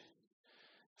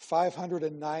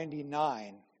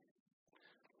599,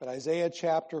 but Isaiah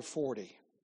chapter 40.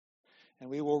 And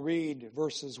we will read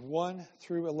verses 1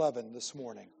 through 11 this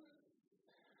morning.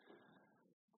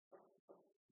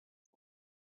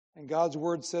 And God's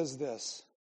word says this: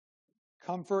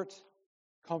 Comfort,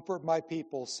 comfort my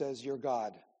people, says your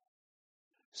God.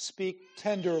 Speak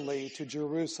tenderly to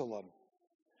Jerusalem,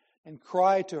 and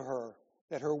cry to her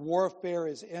that her warfare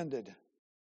is ended,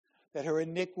 that her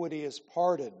iniquity is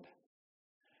pardoned,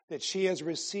 that she has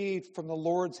received from the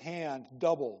Lord's hand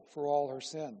double for all her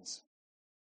sins.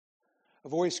 A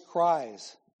voice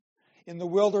cries, in the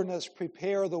wilderness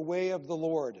prepare the way of the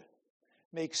Lord.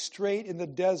 Make straight in the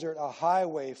desert a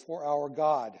highway for our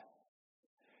God.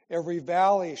 Every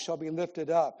valley shall be lifted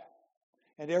up,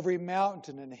 and every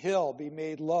mountain and hill be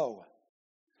made low.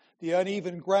 The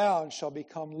uneven ground shall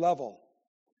become level,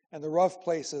 and the rough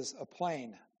places a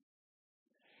plain.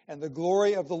 And the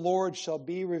glory of the Lord shall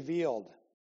be revealed,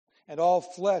 and all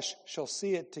flesh shall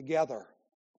see it together,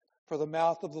 for the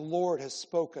mouth of the Lord has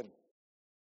spoken.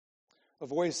 A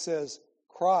voice says,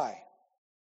 Cry.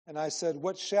 And I said,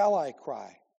 What shall I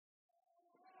cry?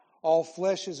 All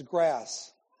flesh is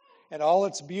grass, and all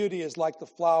its beauty is like the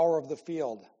flower of the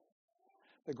field.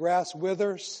 The grass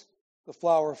withers, the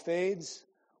flower fades,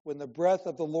 when the breath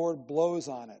of the Lord blows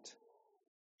on it.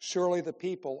 Surely the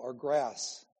people are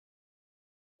grass.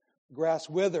 Grass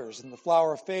withers and the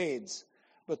flower fades,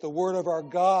 but the word of our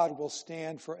God will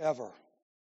stand forever.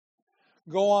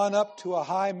 Go on up to a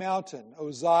high mountain,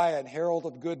 O Zion, herald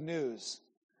of good news.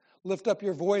 Lift up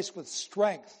your voice with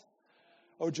strength,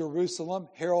 O Jerusalem,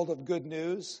 herald of good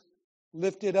news.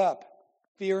 Lift it up,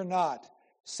 fear not.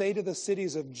 Say to the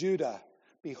cities of Judah,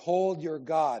 Behold your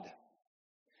God.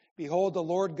 Behold, the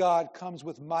Lord God comes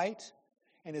with might,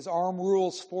 and his arm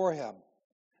rules for him.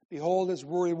 Behold, his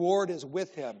reward is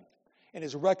with him, and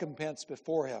his recompense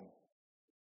before him.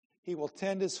 He will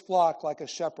tend his flock like a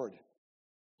shepherd.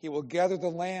 He will gather the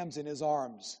lambs in his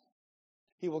arms.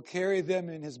 He will carry them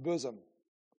in his bosom,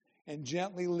 and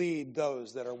gently lead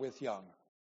those that are with young.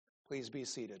 Please be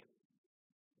seated.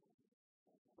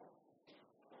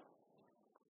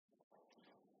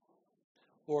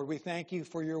 Lord, we thank you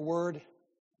for your word.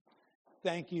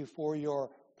 Thank you for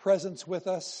your presence with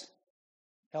us.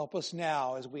 Help us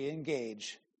now as we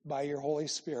engage by your Holy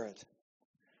Spirit.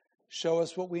 Show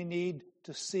us what we need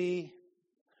to see.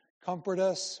 Comfort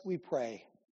us, we pray.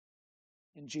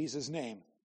 In Jesus' name,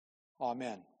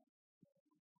 amen.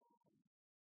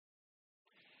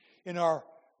 In our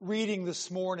reading this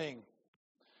morning,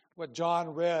 what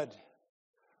John read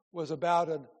was about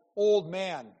an old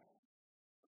man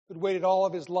who'd waited all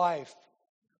of his life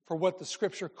for what the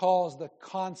Scripture calls the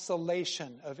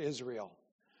consolation of Israel.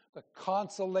 The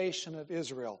consolation of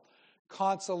Israel.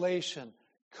 Consolation,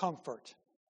 comfort.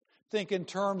 Think in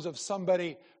terms of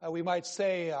somebody, we might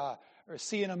say, or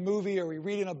see in a movie, or we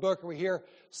read in a book, or we hear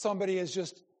somebody is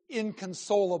just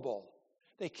inconsolable.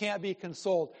 They can't be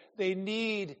consoled. They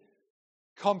need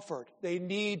comfort. They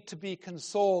need to be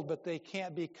consoled, but they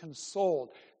can't be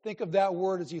consoled. Think of that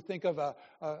word as you think of a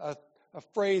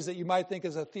phrase that you might think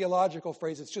is a theological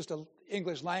phrase. It's just an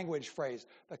English language phrase.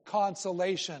 The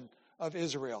consolation of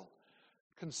Israel.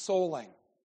 Consoling.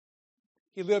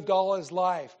 He lived all his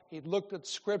life. He'd looked at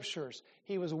scriptures.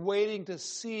 He was waiting to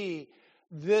see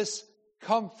this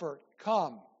comfort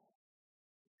come.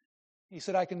 He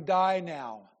said, I can die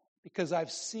now because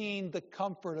I've seen the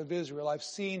comfort of Israel. I've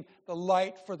seen the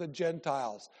light for the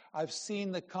Gentiles. I've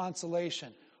seen the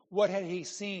consolation. What had he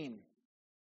seen?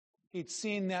 He'd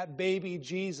seen that baby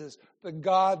Jesus, the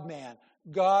God-man,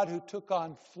 God who took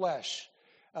on flesh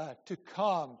to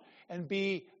come and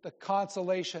be the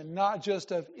consolation, not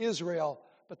just of Israel,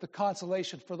 but the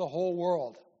consolation for the whole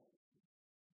world.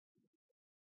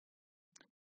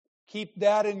 Keep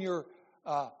that in your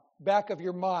back of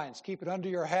your minds. Keep it under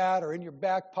your hat or in your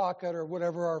back pocket or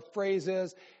whatever our phrase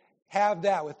is. Have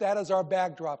that. With that as our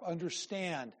backdrop,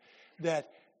 understand that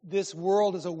this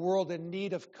world is a world in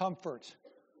need of comfort.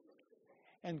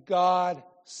 And God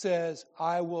says,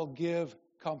 I will give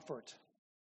comfort.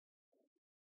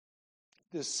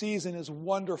 This season is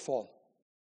wonderful,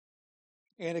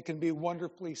 and it can be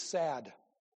wonderfully sad.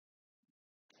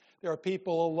 There are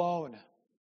people alone.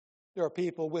 There are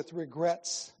people with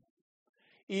regrets.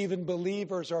 Even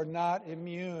believers are not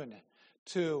immune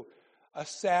to a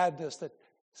sadness that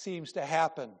seems to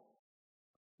happen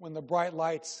when the bright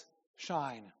lights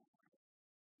shine.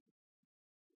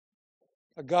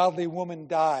 A godly woman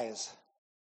dies.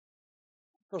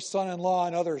 Her son-in-law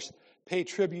and others pay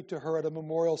tribute to her at a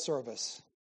memorial service.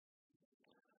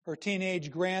 Her teenage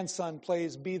grandson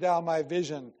plays Be Thou My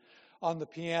Vision on the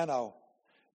piano,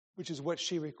 which is what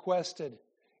she requested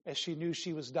as she knew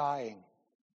she was dying.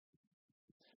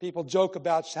 People joke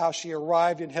about how she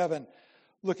arrived in heaven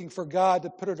looking for God to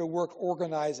put her to work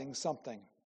organizing something.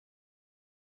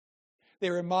 They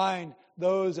remind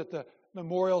those at the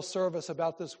memorial service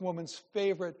about this woman's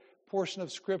favorite portion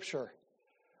of Scripture,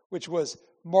 which was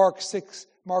Mark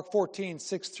 14,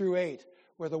 6 through 8,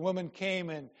 where the woman came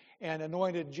and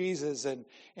anointed Jesus,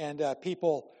 and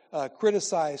people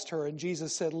criticized her, and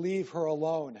Jesus said, "Leave her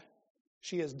alone.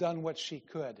 She has done what she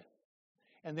could."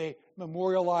 And they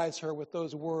memorialize her with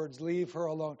those words, "Leave her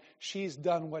alone. She's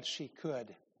done what she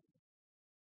could."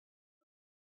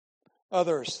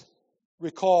 Others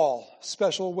recall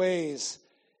special ways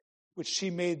which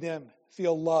she made them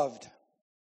feel loved.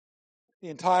 The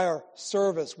entire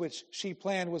service which she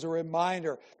planned was a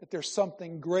reminder that there's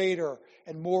something greater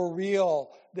and more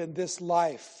real than this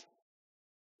life.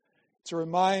 It's a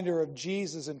reminder of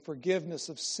Jesus and forgiveness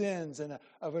of sins and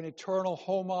of an eternal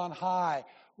home on high,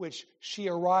 which she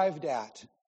arrived at.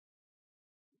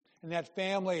 And that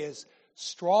family is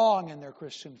strong in their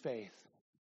Christian faith.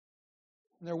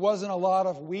 And there wasn't a lot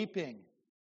of weeping.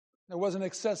 There wasn't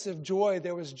excessive joy.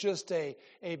 There was just a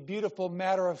beautiful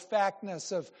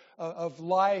matter-of-factness of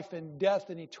life and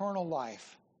death and eternal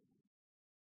life.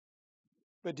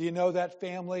 But do you know that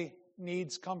family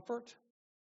needs comfort?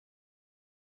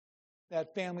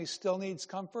 That family still needs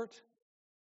comfort.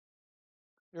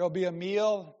 There'll be a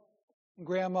meal, and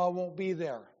Grandma won't be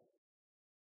there.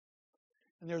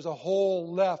 And there's a hole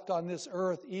left on this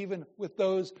earth, even with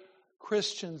those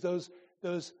Christians, those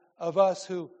of us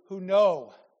who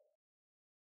know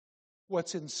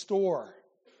what's in store.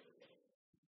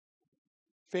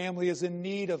 Family is in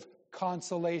need of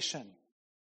consolation.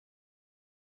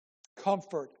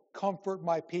 Comfort, comfort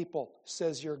my people,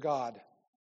 says your God.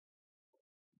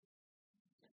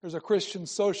 There's a Christian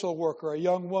social worker, a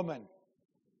young woman,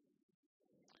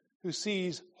 who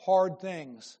sees hard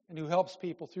things and who helps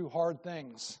people through hard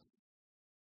things.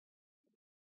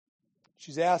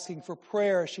 She's asking for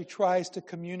prayer. She tries to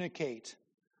communicate,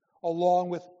 along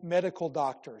with medical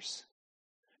doctors,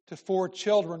 to 4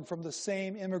 children from the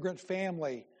same immigrant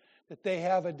family, that they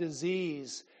have a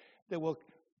disease that will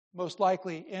most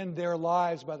likely end their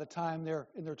lives by the time they're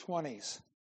in their 20s.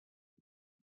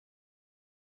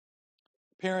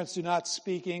 Parents do not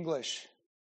speak English.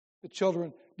 The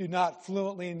children do not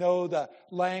fluently know the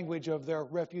language of their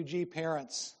refugee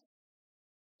parents.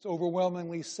 It's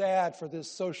overwhelmingly sad for this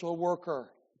social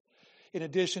worker, in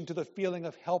addition to the feeling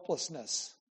of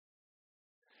helplessness.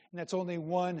 And that's only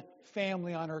one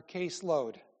family on her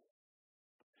caseload.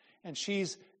 And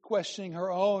she's questioning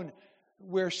her own,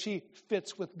 where she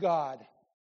fits with God,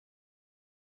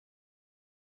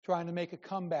 trying to make a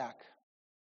comeback.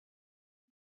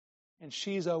 And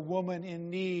she's a woman in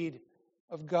need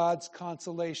of God's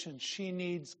consolation. She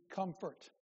needs comfort.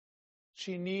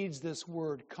 She needs this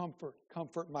word, comfort,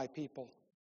 comfort my people.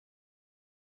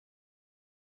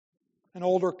 An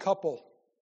older couple,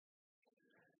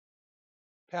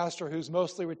 pastor who's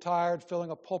mostly retired, filling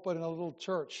a pulpit in a little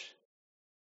church,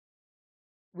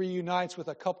 reunites with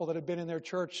a couple that had been in their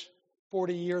church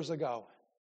 40 years ago.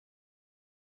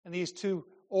 And these 2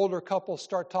 older couples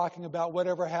start talking about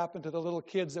whatever happened to the little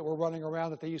kids that were running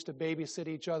around, that they used to babysit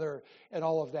each other and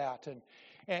all of that.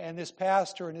 And this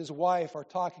pastor and his wife are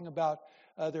talking about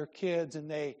their kids,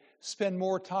 and they spend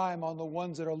more time on the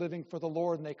ones that are living for the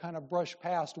Lord, and they kind of brush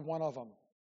past one of them.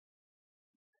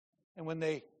 And when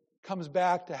they comes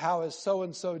back to how is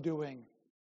so-and-so doing,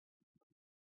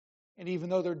 and even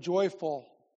though they're joyful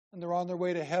and they're on their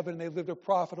way to heaven and they've lived a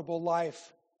profitable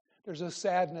life, there's a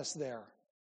sadness there.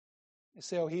 They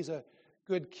say, oh, he's a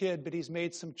good kid, but he's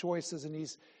made some choices, and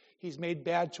he's made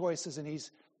bad choices, and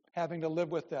he's having to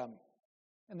live with them.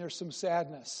 And there's some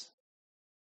sadness.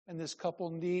 And this couple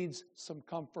needs some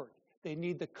comfort. They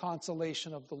need the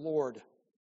consolation of the Lord.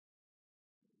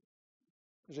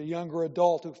 There's a younger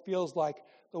adult who feels like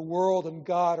the world and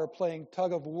God are playing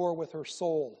tug of war with her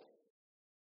soul.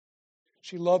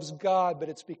 She loves God, but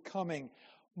it's becoming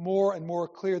more and more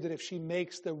clear that if she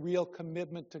makes the real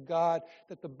commitment to God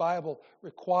that the Bible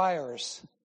requires,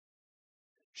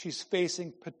 she's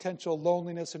facing potential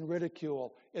loneliness and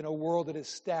ridicule in a world that is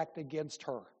stacked against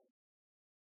her.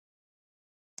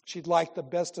 She'd like the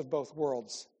best of both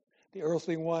worlds, the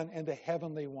earthly one and the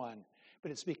heavenly one.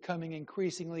 But it's becoming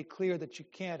increasingly clear that you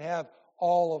can't have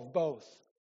all of both.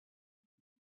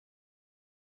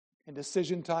 And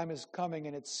decision time is coming,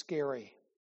 and it's scary.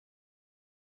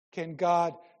 Can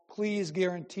God please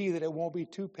guarantee that it won't be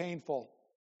too painful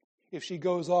if she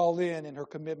goes all in her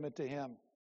commitment to Him?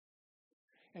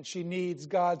 And she needs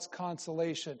God's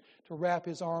consolation to wrap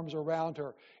His arms around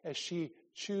her as she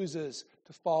chooses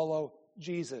to follow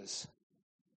Jesus.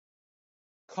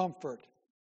 Comfort,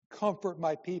 comfort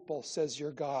my people, says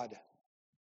your God.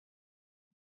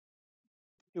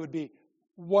 It would be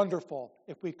wonderful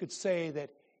if we could say that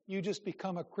you just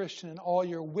become a Christian and all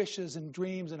your wishes and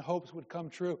dreams and hopes would come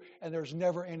true and there's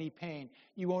never any pain.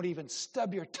 You won't even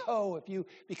stub your toe if you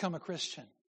become a Christian.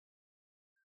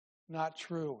 Not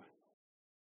true.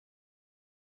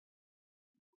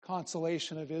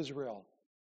 Consolation of Israel,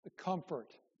 the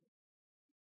comfort,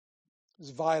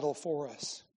 is vital for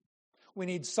us. We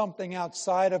need something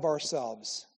outside of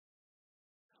ourselves.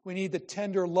 We need the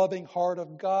tender, loving heart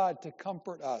of God to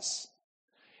comfort us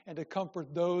and to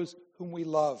comfort those whom we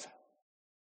love.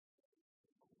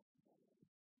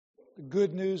 The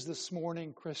good news this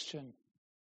morning, Christian,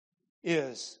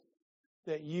 is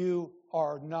that you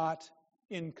are not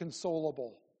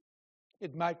inconsolable.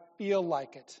 It might feel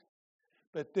like it,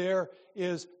 but there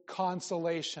is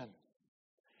consolation.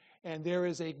 And there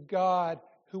is a God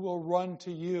who will run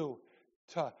to you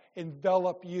to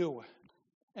envelop you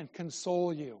and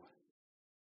console you.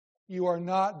 You are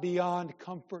not beyond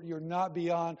comfort. You're not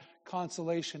beyond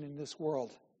consolation in this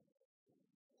world.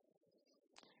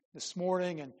 This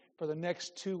morning and for the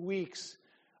next 2 weeks,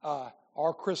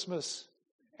 our Christmas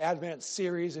Advent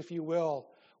series, if you will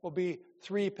be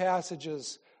 3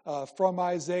 passages from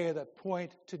Isaiah that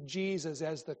point to Jesus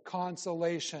as the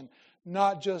consolation,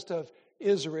 not just of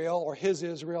Israel or his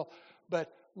Israel,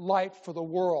 but light for the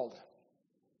world.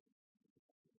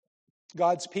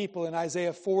 God's people in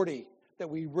Isaiah 40 that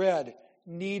we read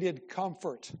needed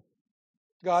comfort.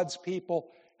 God's people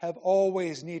have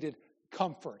always needed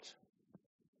comfort.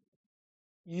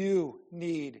 You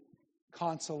need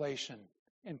consolation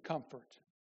and comfort.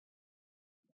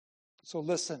 So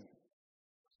listen.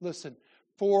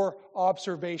 4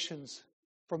 observations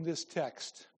from this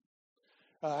text.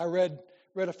 I read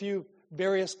a few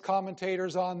various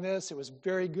commentators on this. It was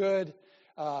very good.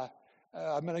 I'm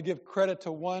going to give credit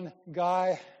to one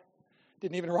guy.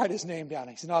 Didn't even write his name down.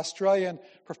 He's an Australian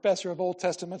professor of Old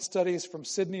Testament studies from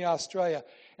Sydney, Australia.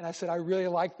 And I said, I really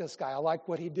like this guy. I like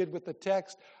what he did with the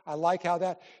text. I like how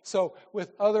that. So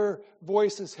with other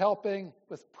voices helping,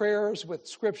 with prayers, with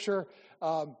scripture,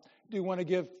 do want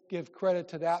to give credit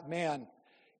to that man.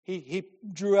 He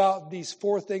drew out these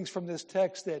 4 things from this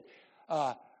text that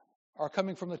are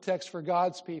coming from the text for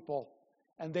God's people,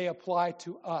 and they apply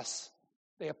to us.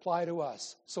 They apply to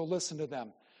us. So listen to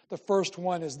them. The first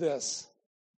one is this.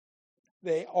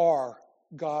 They are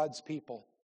God's people.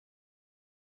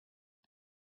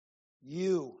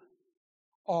 You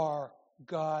are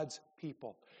God's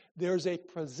people. There's a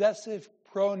possessive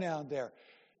pronoun there.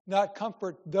 Not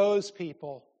comfort those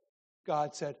people,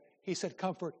 God said. He said,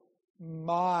 comfort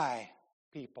my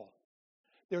people.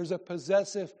 There's a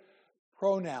possessive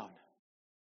pronoun.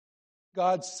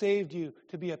 God saved you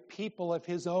to be a people of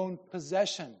his own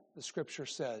possession, the scripture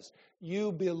says.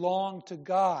 You belong to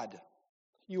God.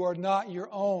 You are not your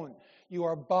own. You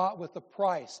are bought with a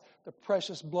price, the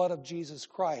precious blood of Jesus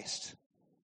Christ.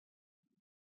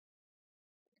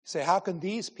 You say, how can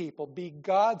these people be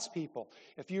God's people?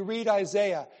 If you read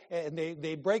Isaiah, and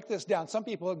they break this down, some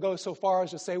people go so far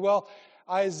as to say, well,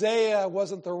 Isaiah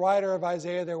wasn't the writer of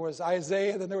Isaiah. There was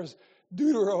Isaiah, then there was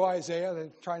Deutero-Isaiah.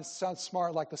 They try and sound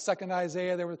smart, like the second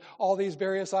Isaiah. There were all these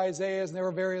various Isaiahs, and there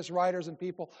were various writers and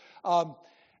people. I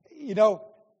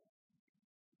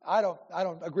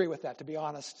don't agree with that, to be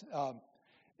honest.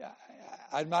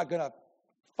 I'm not going to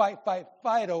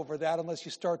fight over that unless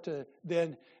you start to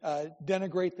then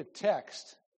denigrate the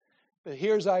text. But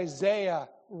here's Isaiah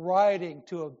writing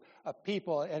to a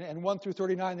people, and 1 through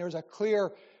 39, there's a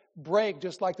clear break,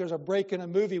 just like there's a break in a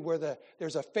movie where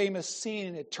there's a famous scene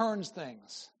and it turns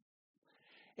things.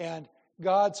 And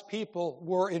God's people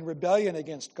were in rebellion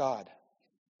against God.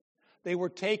 They were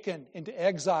taken into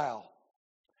exile.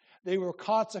 They were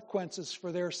consequences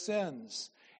for their sins.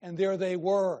 And there they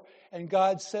were. And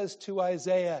God says to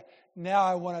Isaiah, now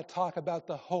I want to talk about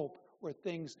the hope where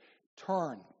things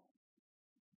turn.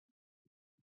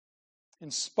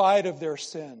 In spite of their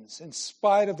sins, in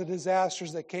spite of the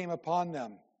disasters that came upon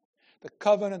them, the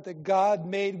covenant that God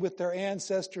made with their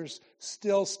ancestors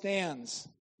still stands.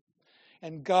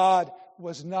 And God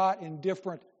was not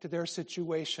indifferent to their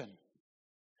situation.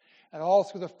 And all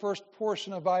through the first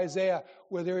portion of Isaiah,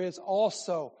 where there is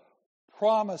also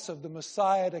promise of the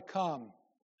Messiah to come,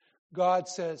 God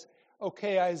says,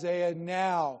 okay, Isaiah,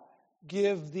 now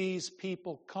give these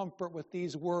people comfort with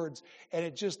these words. And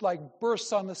it just like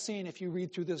bursts on the scene if you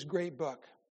read through this great book.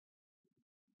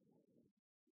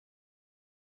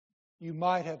 You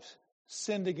might have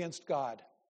sinned against God.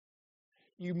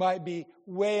 You might be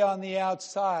way on the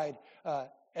outside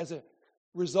as a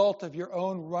result of your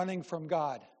own running from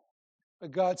God.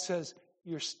 But God says,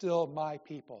 you're still my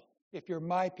people. If you're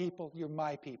my people, you're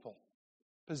my people.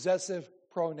 Possessive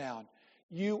pronoun.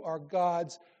 You are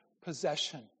God's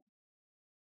possession.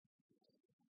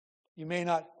 You may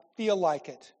not feel like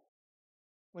it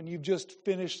when you've just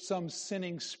finished some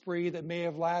sinning spree that may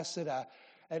have lasted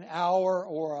an hour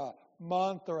or a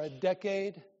month or a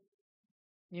decade.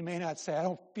 You may not say, I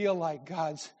don't feel like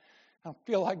God's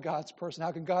person.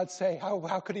 How can God say,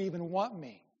 how could he even want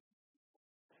me?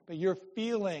 But your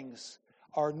feelings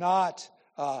are not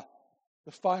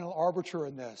the final arbiter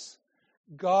in this.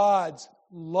 God's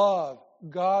love,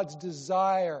 God's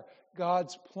desire,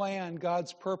 God's plan,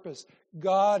 God's purpose.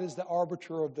 God is the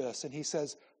arbiter of this. And he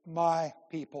says, my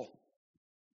people.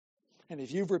 And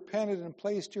if you've repented and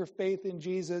placed your faith in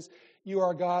Jesus, you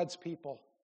are God's people.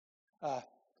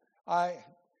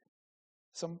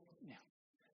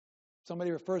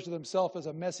 Somebody refers to themselves as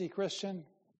a messy Christian.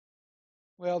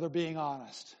 Well, they're being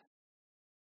honest.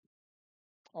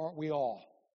 Aren't we all?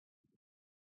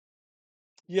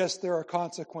 Yes, there are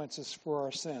consequences for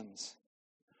our sins.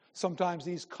 Sometimes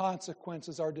these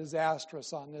consequences are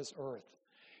disastrous on this earth.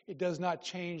 It does not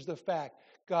change the fact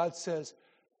God says,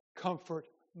 comfort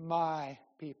my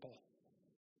people.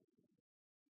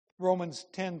 Romans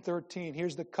 10:13,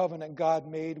 here's the covenant God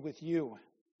made with you.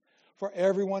 For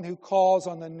everyone who calls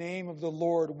on the name of the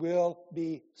Lord will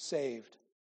be saved.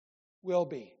 Will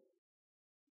be.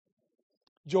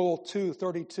 Joel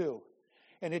 2:32,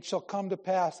 and it shall come to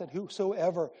pass that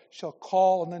whosoever shall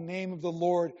call on the name of the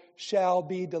Lord shall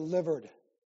be delivered.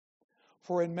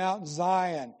 For in Mount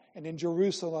Zion and in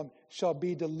Jerusalem shall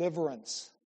be deliverance,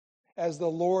 as the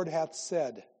Lord hath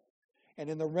said, and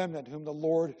in the remnant whom the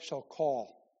Lord shall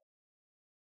call.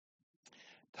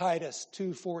 Titus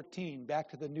 2:14, back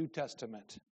to the New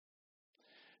Testament,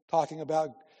 talking about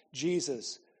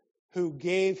Jesus, who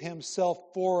gave himself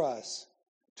for us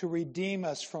to redeem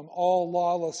us from all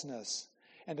lawlessness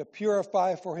and to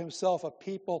purify for himself a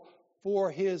people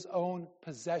for his own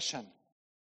possession,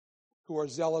 who are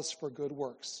zealous for good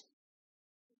works.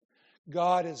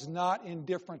 God is not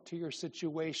indifferent to your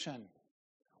situation,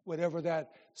 whatever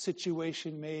that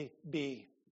situation may be.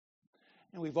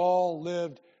 And we've all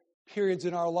lived periods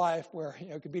in our life where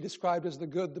it could be described as the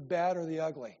good, the bad, or the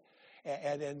ugly.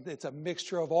 And it's a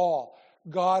mixture of all.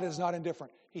 God is not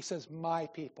indifferent. He says, my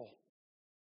people.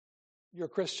 You're a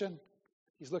Christian?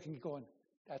 He's looking and going,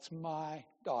 that's my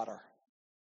daughter.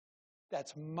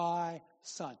 That's my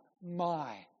son.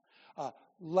 My.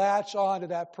 Latch on to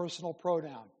that personal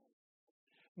pronoun.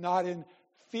 Not in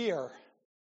fear,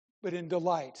 but in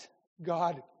delight.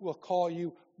 God will call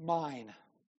you mine.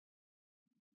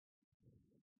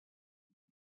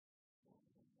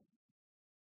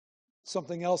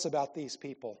 Something else about these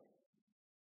people.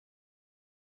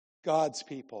 God's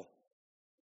people.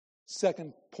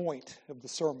 Second point of the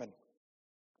sermon.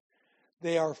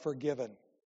 They are forgiven.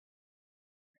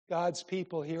 God's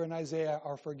people here in Isaiah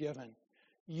are forgiven.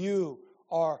 You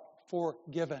are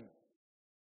forgiven.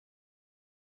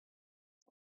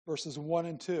 Verses 1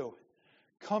 and 2.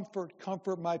 Comfort,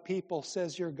 comfort my people,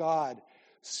 says your God.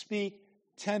 Speak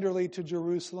tenderly to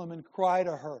Jerusalem and cry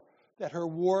to her that her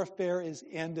warfare is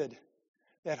ended,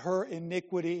 that her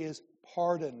iniquity is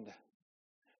pardoned,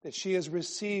 that she has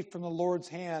received from the Lord's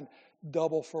hand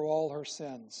double for all her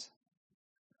sins.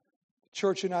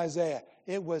 Church in Isaiah,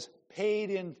 it was paid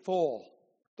in full.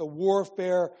 The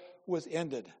warfare was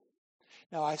ended.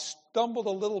 Now, I stumbled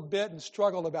a little bit and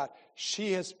struggled about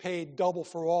she has paid double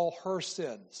for all her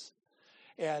sins.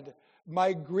 And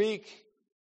my Greek,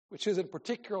 which isn't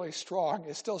particularly strong,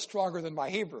 is still stronger than my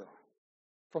Hebrew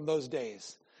from those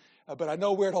days. But I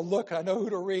know where to look, and I know who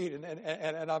to read,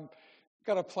 and I'm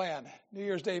got a plan, New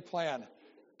Year's Day plan.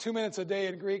 2 minutes a day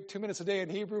in Greek, 2 minutes a day in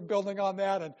Hebrew, building on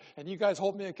that, and you guys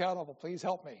hold me accountable. Please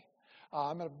help me.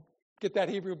 I'm going to get that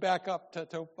Hebrew back up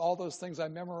to all those things I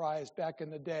memorized back in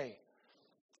the day.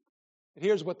 And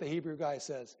here's what the Hebrew guy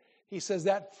says. He says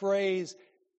that phrase,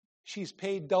 she's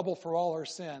paid double for all her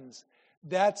sins,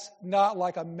 that's not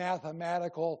like a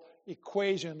mathematical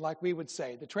equation like we would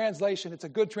say. The translation, it's a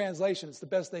good translation. It's the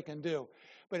best they can do.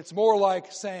 But it's more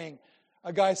like saying,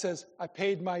 a guy says, I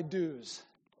paid my dues.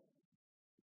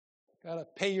 Got to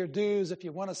pay your dues if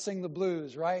you want to sing the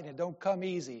blues, right? And don't come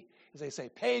easy. As they say,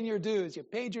 paying your dues. You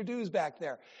paid your dues back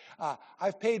there.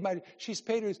 She's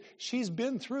paid her dues. She's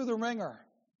been through the ringer.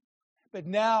 But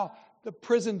now the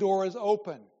prison door is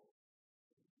open.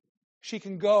 She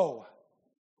can go.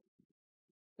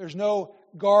 There's no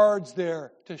guards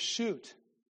there to shoot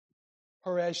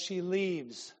her as she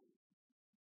leaves.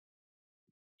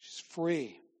 She's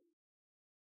free.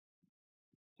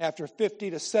 After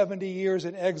 50 to 70 years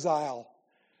in exile,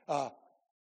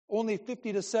 only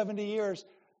 50 to 70 years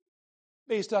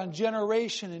based on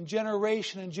generation and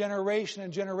generation and generation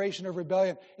and generation of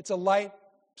rebellion. It's a light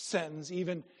sentence,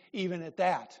 even at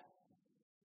that.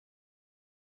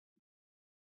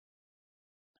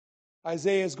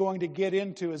 Isaiah is going to get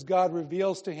into, as God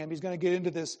reveals to him, he's going to get into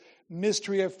this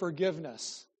mystery of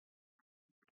forgiveness.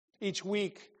 Each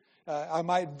week, I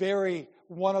might vary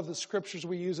one of the scriptures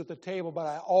we use at the table, but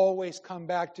I always come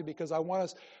back to, because I want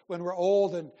us, when we're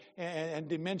old and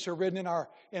dementia-ridden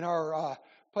in our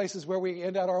places where we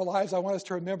end out our lives, I want us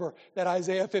to remember that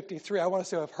Isaiah 53. I want us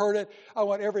to have heard it. I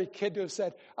want every kid to have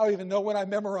said, I don't even know when I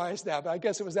memorized that, but I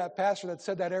guess it was that pastor that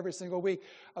said that every single week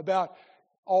about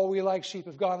all we like sheep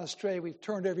have gone astray. We've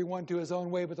turned everyone to his own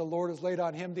way, but the Lord has laid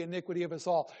on him the iniquity of us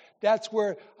all. That's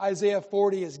where Isaiah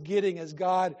 40 is getting as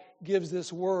God gives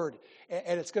this word.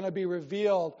 And it's going to be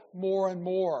revealed more and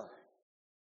more.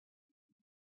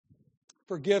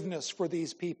 Forgiveness for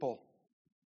these people.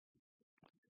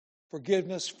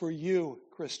 Forgiveness for you,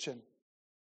 Christian.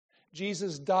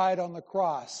 Jesus died on the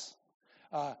cross.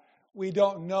 We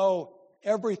don't know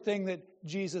everything that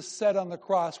Jesus said on the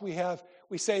cross.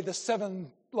 We say the 7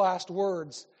 last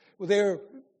words. Well, they're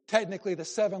technically the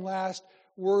 7 last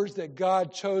words that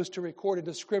God chose to record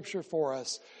into Scripture for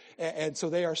us. And so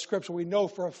they are Scripture. We know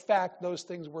for a fact those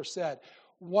things were said.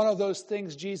 One of those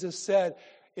things Jesus said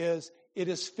is, it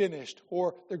is finished,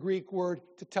 or the Greek word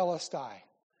tetelestai,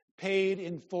 paid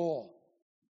in full.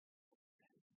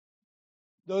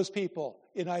 Those people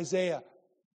in Isaiah,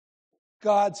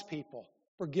 God's people,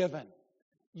 forgiven.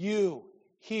 You,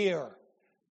 here,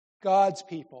 God's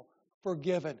people,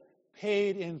 forgiven,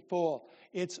 paid in full.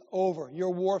 It's over.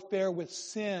 Your warfare with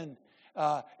sin,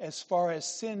 as far as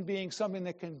sin being something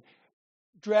that can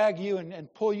drag you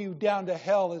and pull you down to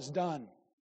hell, is done.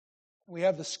 We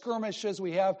have the skirmishes.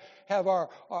 We have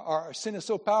our sin is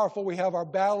so powerful. We have our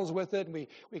battles with it, and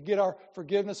we get our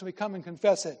forgiveness, and we come and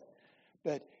confess it.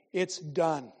 But it's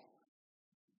done.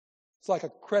 It's like a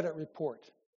credit report.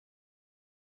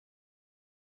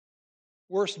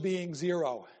 Worst being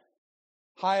 0.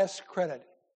 Highest credit.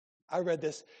 I read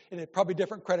this, and probably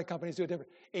different credit companies do it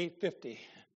different. 850.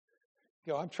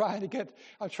 I'm trying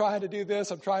to do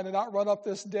this. I'm trying to not run up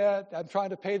this debt. I'm trying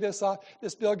to pay this off.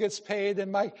 This bill gets paid,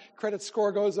 and my credit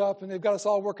score goes up, and they've got us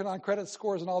all working on credit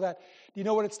scores and all that. Do you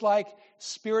know what it's like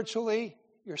spiritually?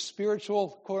 Your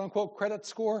spiritual, quote-unquote, credit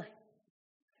score?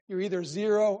 You're either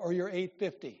 0 or you're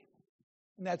 850.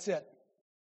 And that's it.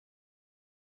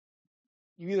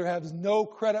 You either have no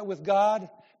credit with God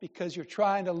because you're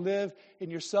trying to live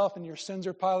in yourself and your sins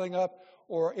are piling up,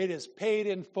 or it is paid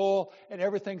in full and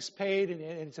everything's paid and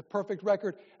it's a perfect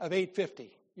record of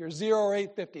 850. You're 0 or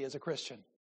 850 as a Christian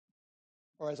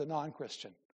or as a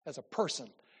non-Christian. As a person,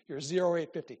 you're 0 or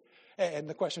 850. And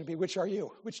the question would be, which are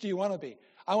you? Which do you want to be?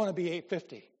 I want to be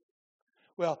 850.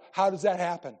 Well, how does that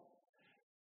happen?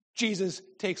 Jesus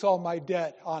takes all my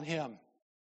debt on him.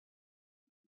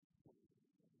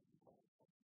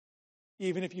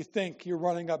 Even if you think you're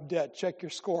running up debt, check your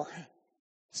score.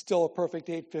 Still a perfect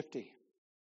 850.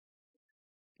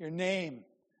 Your name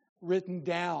written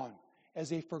down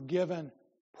as a forgiven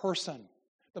person.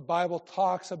 The Bible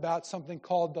talks about something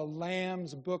called the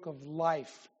Lamb's Book of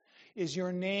Life. Is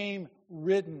your name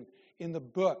written in the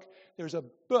book? There's a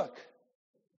book,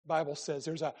 the Bible says.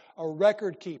 There's a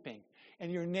record keeping.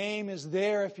 And your name is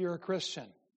there if you're a Christian.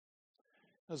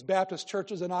 Those Baptist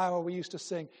churches in Iowa, we used to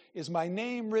sing, is my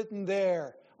name written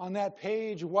there on that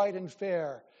page white and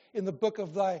fair? In the book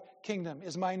of thy kingdom,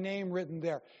 is my name written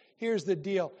there? Here's the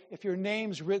deal. If your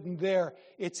name's written there,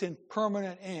 it's in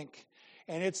permanent ink.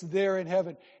 And it's there in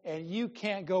heaven. And you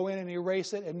can't go in and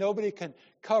erase it. And nobody can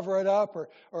cover it up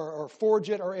or forge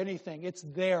it or anything. It's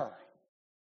there.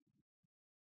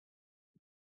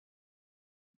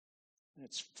 And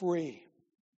it's free.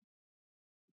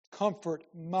 Comfort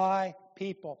my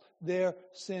people. Their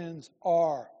sins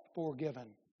are forgiven.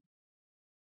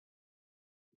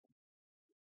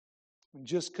 And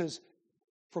just because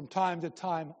from time to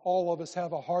time all of us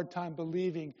have a hard time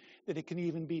believing that it can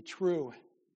even be true,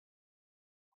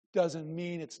 doesn't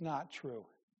mean it's not true.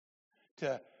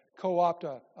 To co-opt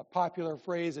a popular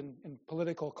phrase in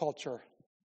political culture,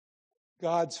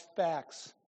 God's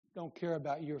facts don't care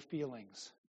about your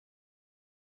feelings.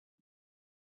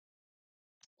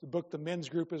 The book the men's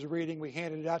group is reading, we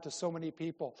handed it out to so many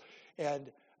people.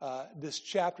 And this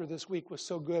chapter this week was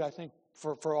so good, I think,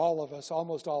 for all of us,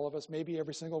 almost all of us, maybe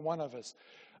every single one of us.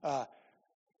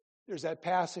 There's that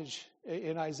passage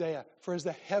in Isaiah, for as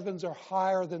the heavens are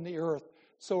higher than the earth,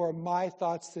 so are my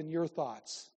thoughts than your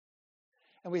thoughts.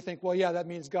 And we think, well, yeah, that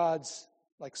means God's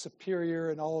like superior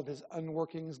in all of his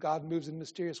unworkings. God moves in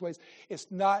mysterious ways. It's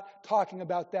not talking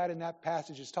about that in that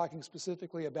passage. It's talking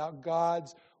specifically about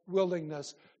God's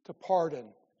willingness to pardon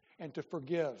and to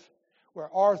forgive,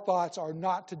 where our thoughts are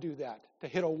not to do that, to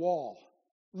hit a wall,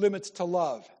 limits to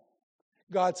love.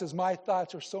 God says, my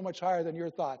thoughts are so much higher than your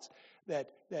thoughts that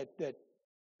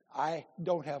I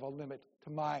don't have a limit to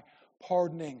my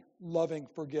pardoning, loving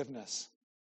forgiveness.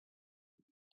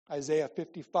 Isaiah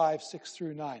 55, 6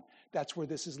 through 9. That's where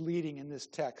this is leading in this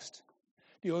text.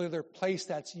 The only other place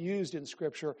that's used in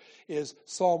Scripture is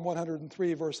Psalm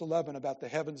 103, verse 11, about the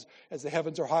heavens, as the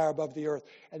heavens are higher above the earth.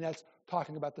 And that's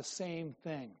talking about the same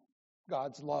thing,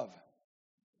 God's love.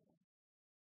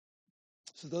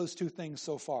 So those two things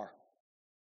so far.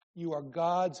 You are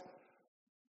God's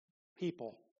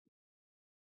people.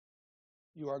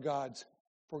 You are God's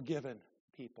forgiven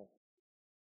people.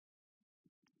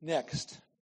 Next,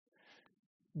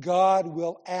 God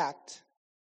will act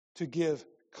to give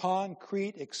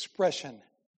concrete expression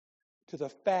to the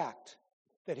fact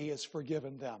that he has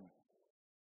forgiven them.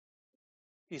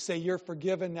 You say, you're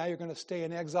forgiven, now you're going to stay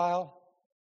in exile?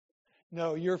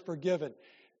 No, you're forgiven.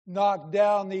 Knock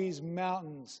down these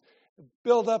mountains,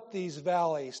 build up these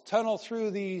valleys, tunnel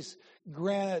through these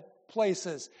granite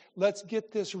places. Let's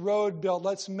get this road built.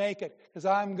 Let's make it, because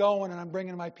I'm going and I'm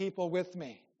bringing my people with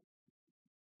me.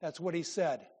 That's what he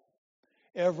said.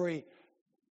 Every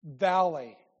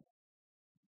valley,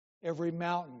 every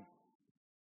mountain,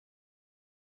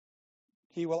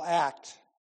 he will act.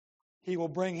 He will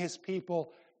bring his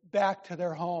people back to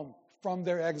their home from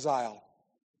their exile.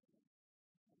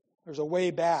 There's a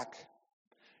way back.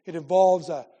 It involves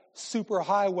a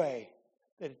superhighway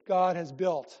that God has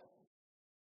built.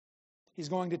 He's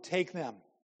going to take them.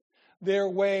 Their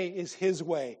way is his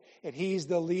way, and he's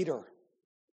the leader.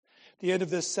 The end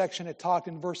of this section, it talked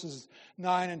in verses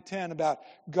 9 and 10 about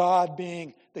God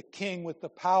being the king with the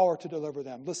power to deliver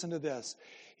them. Listen to this.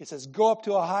 It says, go up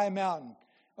to a high mountain,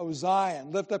 O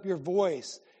Zion, lift up your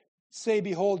voice. Say,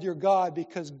 behold your God,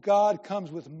 because God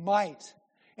comes with might,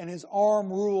 and his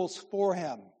arm rules for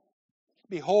him.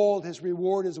 Behold, his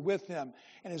reward is with him,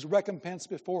 and his recompense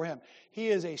before him. He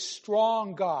is a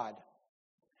strong God.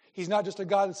 He's not just a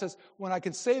God that says, when I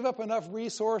can save up enough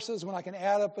resources, when I can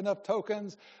add up enough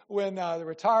tokens, when the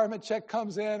retirement check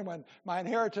comes in, when my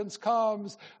inheritance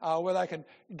comes, when I can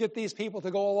get these people to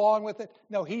go along with it.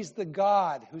 No, he's the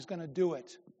God who's going to do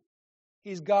it.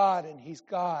 He's God, and he's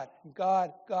God.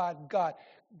 God, God, God.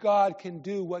 God can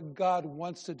do what God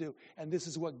wants to do, and this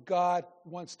is what God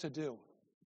wants to do.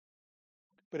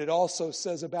 But it also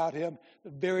says about him,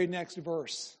 the very next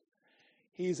verse,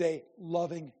 he's a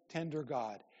loving, tender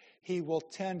God. He will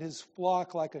tend his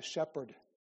flock like a shepherd.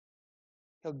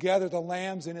 He'll gather the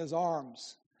lambs in his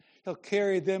arms. He'll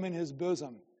carry them in his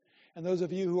bosom. And those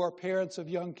of you who are parents of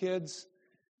young kids,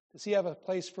 does he have a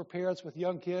place for parents with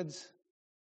young kids?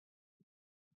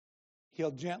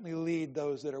 He'll gently lead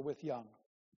those that are with young.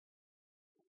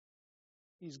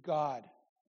 He's God.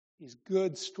 He's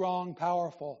good, strong,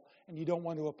 powerful, and you don't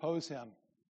want to oppose him.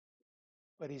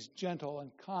 But he's gentle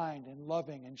and kind and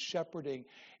loving and shepherding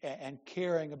and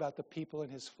caring about the people in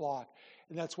his flock.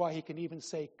 And that's why he can even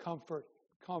say, comfort,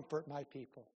 comfort my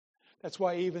people. That's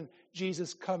why even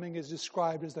Jesus' coming is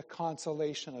described as the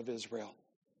consolation of Israel.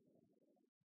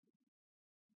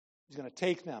 He's going to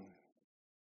take them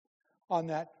on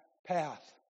that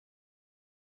path.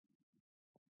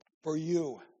 For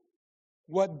you,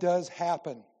 what does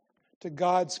happen to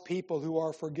God's people who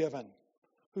are forgiven,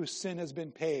 whose sin has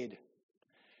been paid?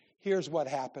 Here's what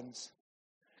happens.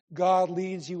 God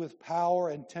leads you with power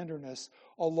and tenderness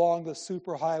along the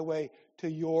superhighway to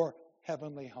your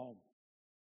heavenly home.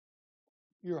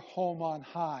 Your home on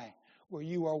high, where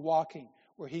you are walking,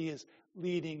 where he is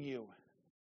leading you.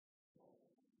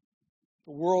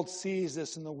 The world sees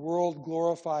this, and the world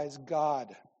glorifies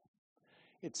God.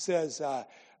 It says,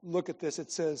 look at this,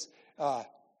 it says,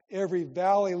 every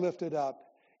valley lifted up,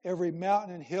 every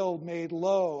mountain and hill made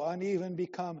low, uneven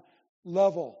become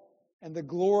level. And the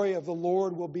glory of the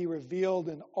Lord will be revealed,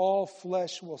 and all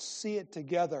flesh will see it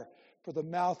together, for the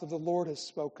mouth of the Lord has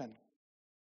spoken.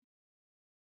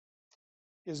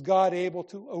 Is God able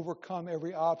to overcome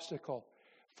every obstacle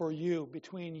for you,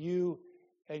 between you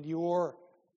and your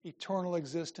eternal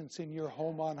existence in your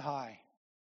home on high?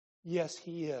 Yes,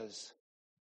 he is.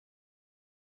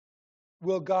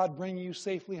 Will God bring you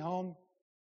safely home?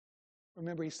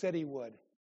 Remember, he said he would.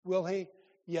 Will he?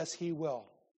 Yes, he will.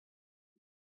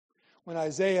 When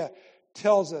Isaiah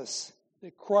tells us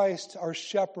that Christ, our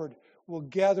shepherd, will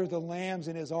gather the lambs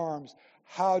in his arms,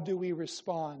 how do we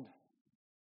respond?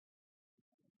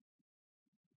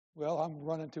 Well, I'm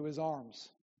running to his arms.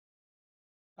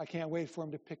 I can't wait for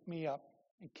him to pick me up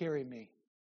and carry me.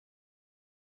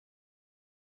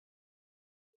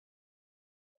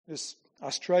 This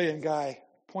Australian guy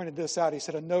pointed this out. He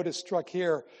said, a note is struck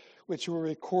here which will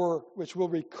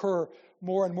recur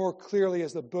more and more clearly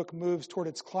as the book moves toward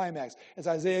its climax. As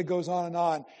Isaiah goes on and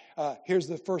on, here's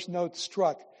the first note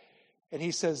struck. And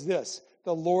he says this,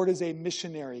 the Lord is a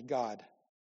missionary God.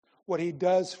 What he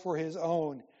does for his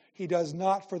own, he does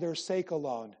not for their sake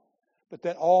alone, but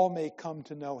that all may come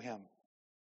to know him.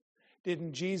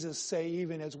 Didn't Jesus say,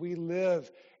 even as we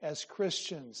live as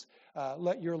Christians,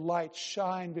 let your light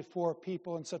shine before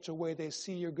people in such a way they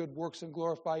see your good works and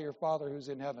glorify your Father who's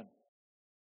in heaven?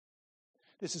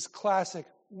 This is classic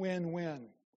win-win.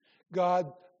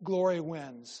 God, glory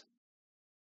wins.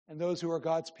 And those who are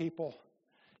God's people,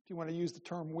 if you want to use the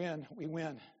term win, we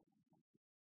win.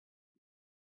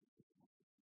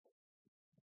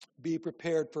 Be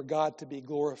prepared for God to be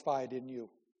glorified in you,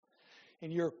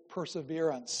 in your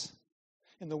perseverance,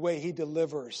 in the way he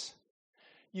delivers.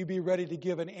 You be ready to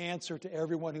give an answer to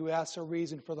everyone who asks a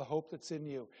reason for the hope that's in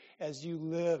you as you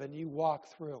live and you walk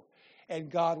through.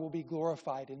 And God will be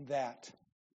glorified in that.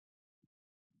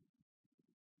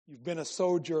 You've been a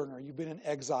sojourner, you've been in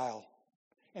exile,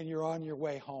 and you're on your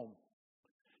way home.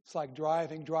 It's like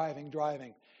driving.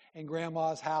 And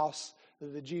Grandma's house,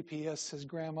 the GPS says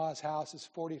Grandma's house is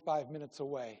 45 minutes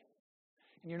away.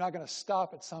 And you're not going to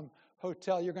stop at some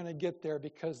hotel. You're going to get there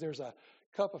because there's a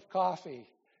cup of coffee,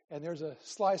 and there's a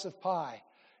slice of pie,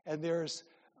 and there's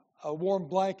a warm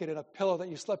blanket and a pillow that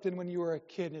you slept in when you were a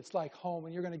kid, and it's like home,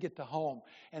 and you're going to get to home,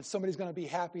 and somebody's going to be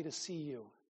happy to see you.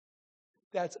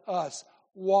 That's us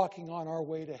walking on our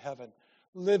way to heaven,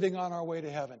 living on our way to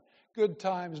heaven. Good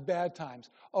times, bad times.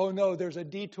 Oh no, there's a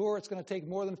detour. It's going to take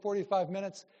more than 45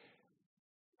 minutes.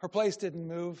 Her place didn't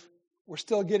move. We're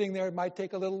still getting there. It might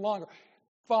take a little longer.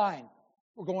 Fine.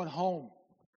 We're going home.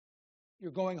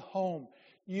 You're going home.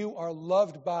 You are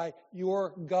loved by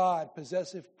your God,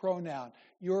 possessive pronoun.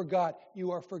 Your God,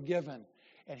 you are forgiven.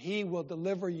 And he will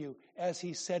deliver you as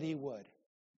he said he would.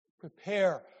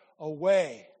 Prepare a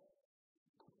way.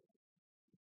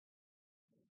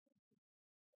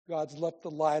 God's left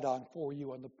the light on for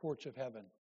you on the porch of heaven.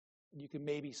 And you can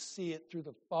maybe see it through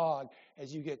the fog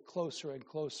as you get closer and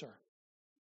closer.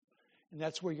 And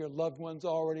that's where your loved ones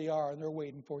already are, and they're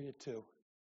waiting for you too.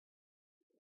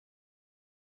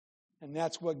 And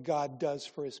that's what God does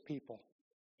for his people,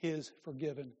 his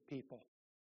forgiven people.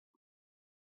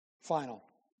 Final.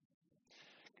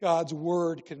 God's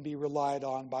word can be relied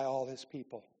on by all his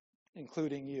people,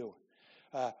 including you.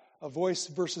 A voice,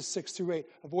 verses 6-8,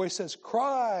 a voice says,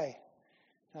 cry.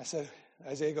 And I said,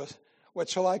 Isaiah goes, what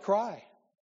shall I cry?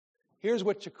 Here's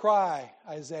what you cry,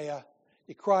 Isaiah.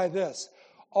 You cry this,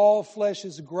 all flesh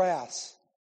is grass,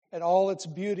 and all its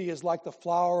beauty is like the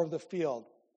flower of the field.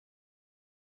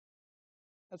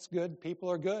 That's good.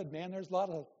 People are good, man. There's a lot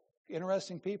of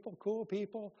interesting people, cool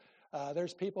people.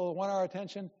 There's people who want our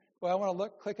attention. Well, I want to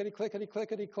look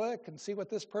clickety-click and see what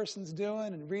this person's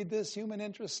doing and read this human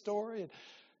interest story and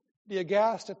be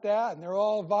aghast at that. And they're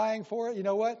all vying for it. You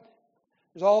know what?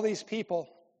 There's all these people.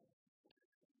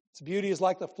 Its beauty is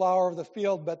like the flower of the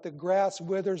field, but the grass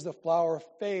withers, the flower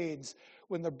fades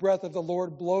when the breath of the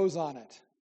Lord blows on it.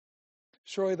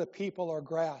 Surely the people are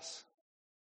grass.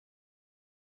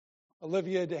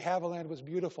 Olivia de Havilland was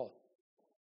beautiful.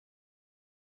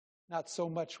 Not so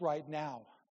much right now,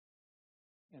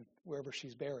 and wherever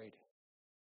she's buried.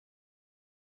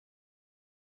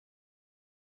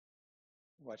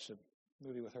 I watched a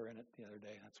movie with her in it the other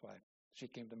day. That's why she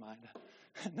came to mind.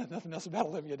 Nothing else about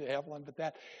Olivia de Havilland but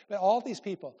that. But all these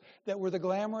people that were the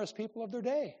glamorous people of their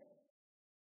day.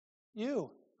 You,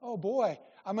 oh boy,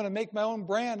 I'm going to make my own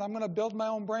brand. I'm going to build my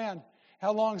own brand.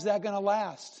 How long is that going to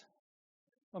last?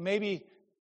 Well, maybe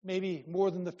more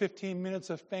than the 15 minutes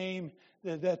of fame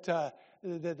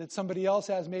that somebody else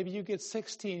has. Maybe you get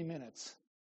 16 minutes.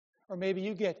 Or maybe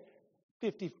you get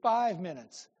 55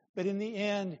 minutes. But in the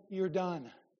end, you're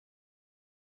done.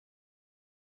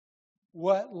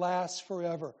 What lasts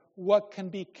forever? What can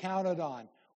be counted on?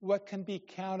 What can be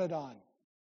counted on?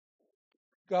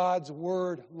 God's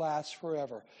word lasts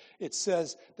forever. It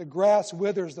says, the grass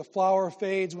withers, the flower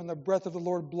fades when the breath of the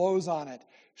Lord blows on it.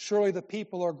 Surely the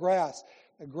people are grass.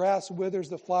 The grass withers,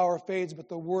 the flower fades, but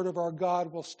the word of our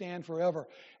God will stand forever.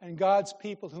 And God's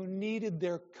people who needed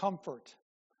their comfort,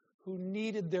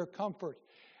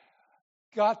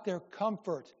 got their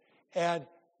comfort. And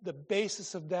the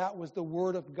basis of that was the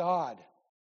word of God. It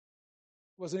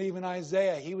wasn't even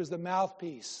Isaiah. He was the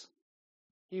mouthpiece.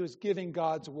 He was giving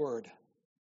God's word.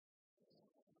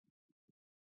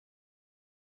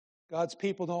 God's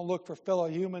people don't look for fellow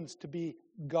humans to be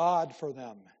God for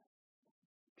them.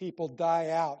 People die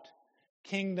out.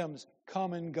 Kingdoms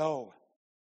come and go.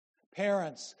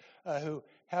 Parents who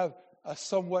have a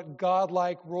somewhat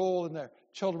godlike role in their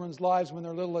children's lives when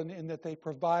they're little, in that they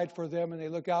provide for them and they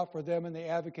look out for them and they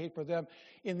advocate for them.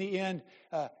 In the end,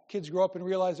 kids grow up and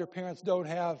realize their parents don't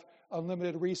have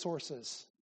unlimited resources.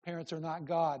 Parents are not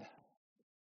God.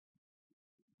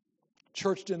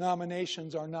 Church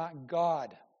denominations are not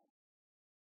God.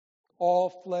 All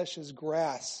flesh is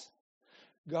grass.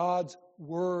 God's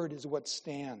word is what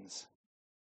stands.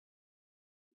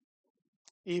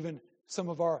 Even some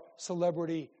of our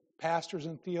celebrity pastors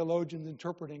and theologians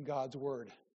interpreting God's word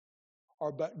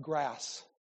are but grass.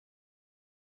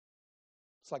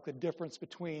 It's like the difference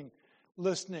between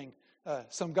listening.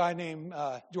 Some guy named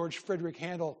George Frederick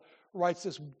Handel writes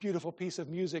this beautiful piece of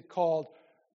music called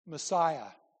Messiah.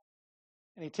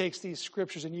 And he takes these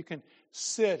scriptures and you can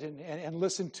sit and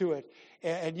listen to it.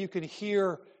 And you can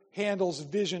hear Handel's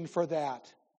vision for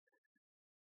that.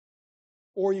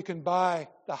 Or you can buy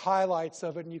the highlights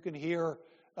of it and you can hear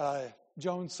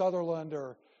Joan Sutherland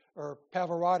or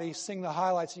Pavarotti sing the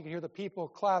highlights. You can hear the people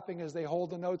clapping as they hold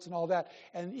the notes and all that.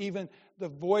 And even the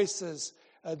voices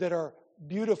that are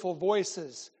beautiful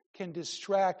voices can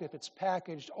distract if it's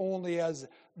packaged only as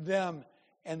them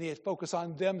and they focus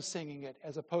on them singing it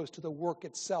as opposed to the work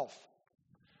itself.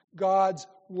 God's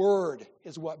word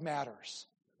is what matters.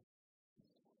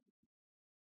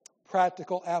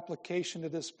 Practical application to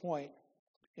this point.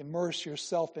 Immerse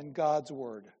yourself in God's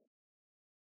word.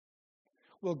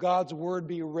 Will God's word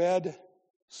be read,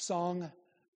 sung,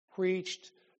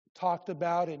 preached, talked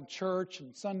about in church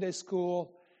and Sunday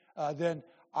school? Then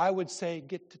I would say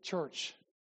get to church.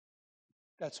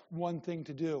 That's one thing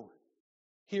to do.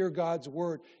 Hear God's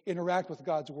word. Interact with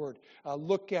God's word.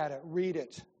 Look at it. Read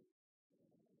it.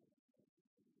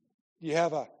 You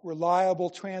have a reliable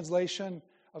translation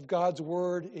of God's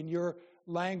word in your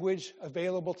language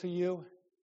available to you?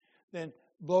 Then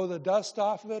blow the dust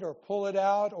off of it or pull it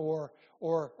out or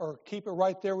keep it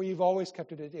right there where you've always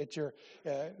kept it.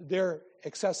 They're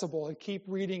accessible and keep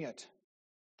reading it.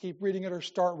 Keep reading it or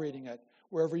start reading it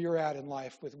wherever you're at in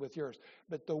life with yours.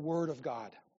 But the Word of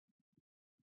God.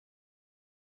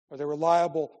 Are there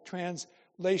reliable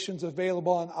translations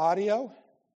available on audio?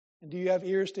 And do you have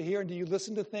ears to hear? And do you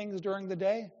listen to things during the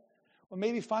day? Well,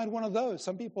 maybe find one of those.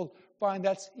 Some people find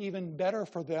that's even better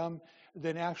for them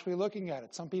than actually looking at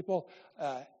it. Some people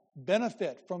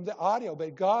benefit from the audio,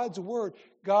 but God's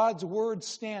word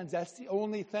stands. That's the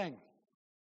only thing.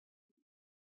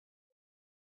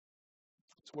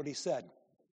 That's what he said.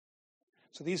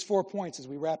 So these 4 points as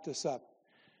we wrap this up.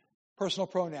 Personal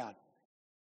pronoun.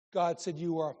 God said,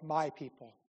 you are my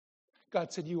people.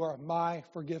 God said, you are my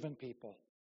forgiven people.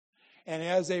 And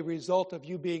as a result of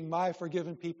you being my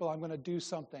forgiven people, I'm going to do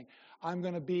something. I'm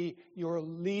going to be your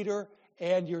leader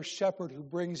and your shepherd who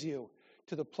brings you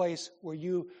to the place where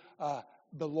you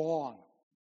belong,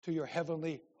 to your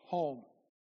heavenly home.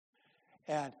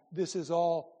 And this is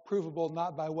all provable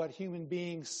not by what human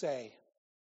beings say,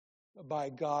 but by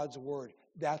God's word.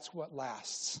 That's what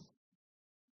lasts.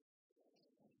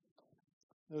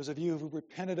 Those of you who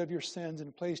repented of your sins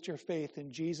and placed your faith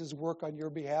in Jesus' work on your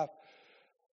behalf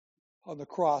on the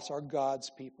cross are God's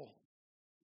people.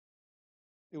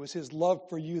 It was his love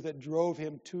for you that drove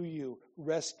him to you,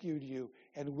 rescued you,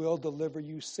 and will deliver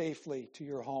you safely to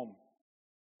your home.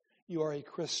 You are a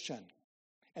Christian,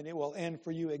 and it will end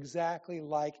for you exactly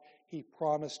like he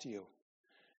promised you,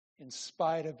 in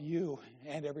spite of you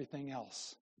and everything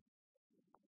else.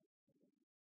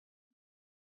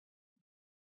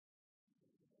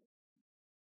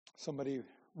 Somebody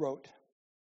wrote,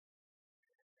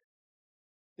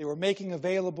 they were making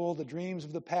available the dreams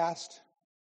of the past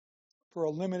for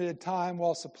a limited time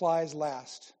while supplies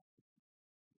last.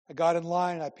 I got in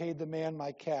line and I paid the man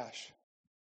my cash.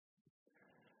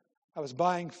 I was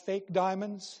buying fake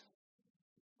diamonds.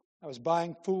 I was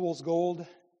buying fool's gold.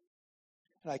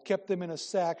 And I kept them in a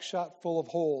sack shot full of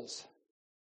holes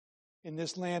in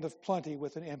this land of plenty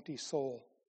with an empty soul.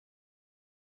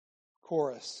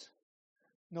 Chorus.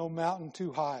 No mountain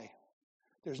too high.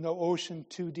 There's no ocean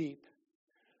too deep.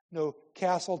 No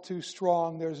castle too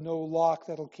strong. There's no lock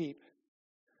that'll keep.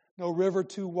 No river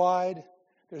too wide.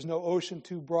 There's no ocean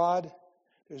too broad.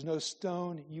 There's no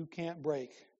stone you can't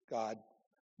break, God.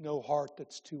 No heart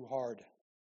that's too hard.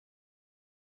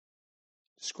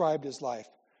 Described his life.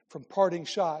 From parting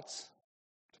shots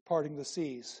to parting the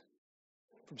seas.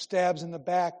 From stabs in the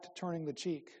back to turning the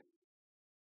cheek.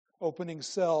 Opening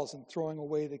cells and throwing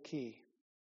away the key.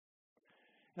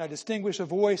 And I distinguish a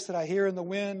voice that I hear in the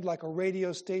wind like a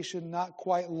radio station not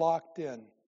quite locked in.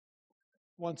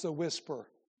 Once a whisper,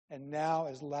 and now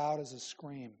as loud as a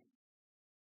scream.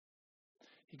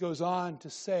 He goes on to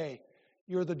say,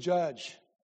 you're the judge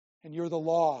and you're the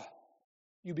law.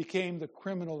 You became the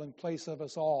criminal in place of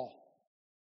us all.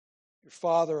 Your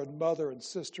father and mother and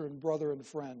sister and brother and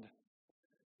friend.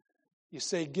 You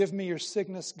say, give me your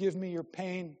sickness, give me your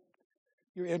pain,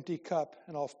 your empty cup,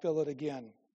 and I'll fill it again.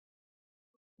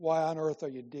 Why on earth are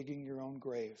you digging your own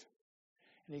grave?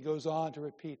 And he goes on to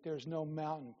repeat, there's no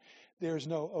mountain, there's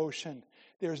no ocean,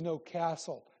 there's no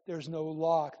castle, there's no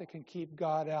lock that can keep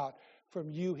God out from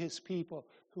you, his people,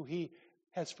 who he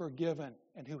has forgiven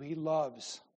and who he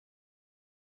loves.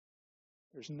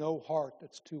 There's no heart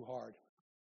that's too hard.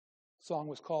 The song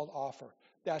was called Offer.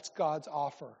 That's God's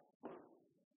offer.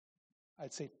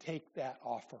 I'd say take that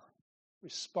offer.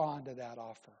 Respond to that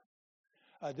offer.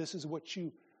 This is what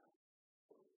you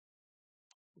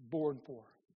were born for.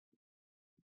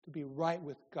 To be right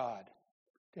with God.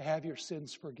 To have your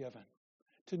sins forgiven.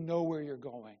 To know where you're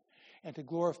going. And to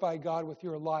glorify God with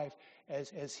your life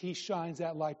as he shines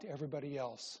that light to everybody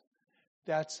else.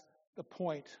 That's the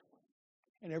point.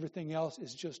 And everything else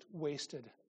is just wasted.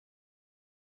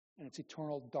 And it's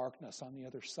eternal darkness on the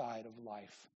other side of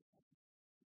life.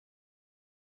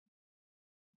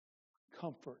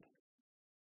 Comfort.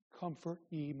 Comfort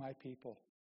ye my people,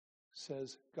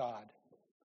 says God.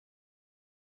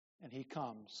 And he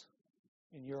comes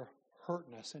in your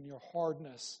hurtness and your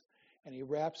hardness, and he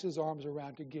wraps his arms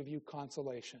around to give you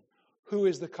consolation. Who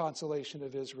is the consolation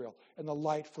of Israel and the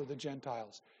light for the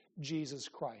Gentiles? Jesus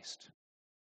Christ.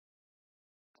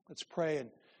 Let's pray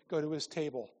and go to his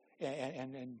table.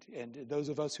 And those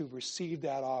of us who've received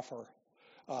that offer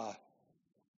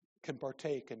can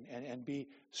partake and be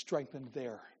strengthened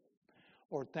there.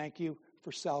 Lord, thank you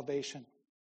for salvation.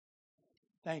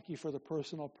 Thank you for the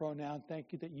personal pronoun.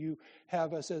 Thank you that you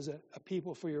have us as a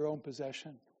people for your own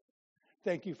possession.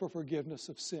 Thank you for forgiveness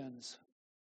of sins.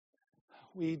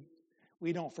 We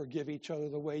don't forgive each other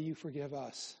the way you forgive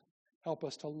us. Help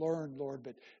us to learn, Lord,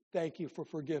 but thank you for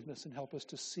forgiveness and help us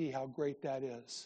to see how great that is.